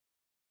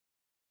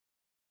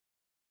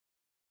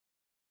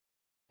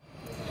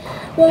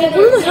Well,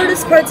 one of the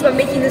hardest parts about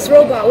making this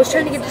robot was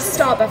trying to get it to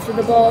stop after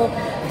the ball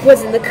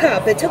was in the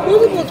cup. It took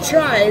multiple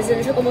tries, and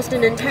it took almost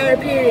an entire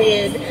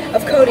period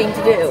of coding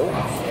to do.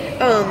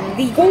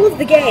 The goal of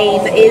the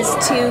game is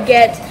to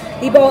get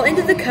the ball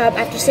into the cup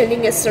after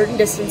sending a certain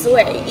distance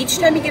away. Each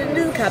time you get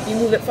into the cup, you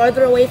move it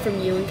farther away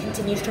from you and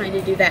continue trying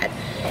to do that.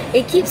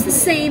 It keeps the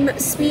same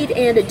speed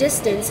and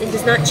distance and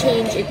does not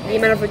change the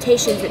amount of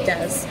rotations it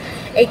does.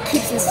 It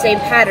keeps the same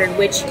pattern,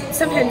 which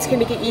sometimes can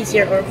make it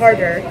easier or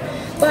harder,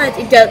 but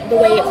the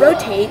way it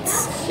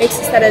rotates makes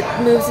it so that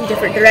it moves in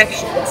different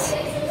directions.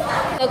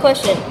 A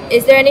question.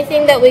 Is there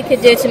anything that we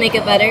could do to make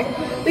it better?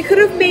 We could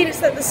have made it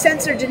so that the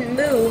sensor didn't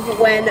move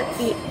when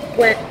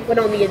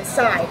on the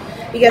inside,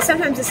 because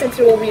sometimes the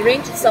sensor will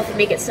rearrange itself and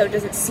make it so it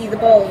doesn't see the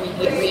ball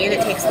immediately, and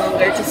it takes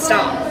longer to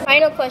stop.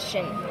 Final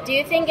question. Do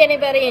you think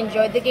anybody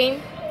enjoyed the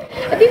game?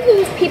 I think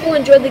most people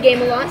enjoyed the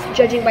game a lot,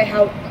 judging by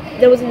how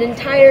there was an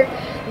entire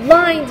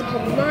line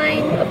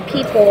of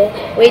people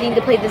waiting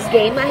to play this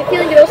game. I feel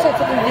like it also had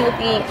something to do with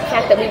the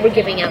fact that we were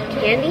giving out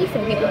candy for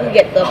the people who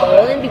get the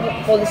ball in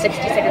before the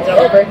 60 seconds are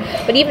over.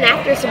 But even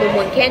after someone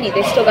won candy,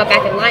 they still got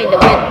back in line to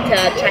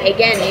try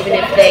again, even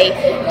if they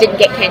didn't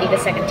get candy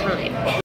the second time.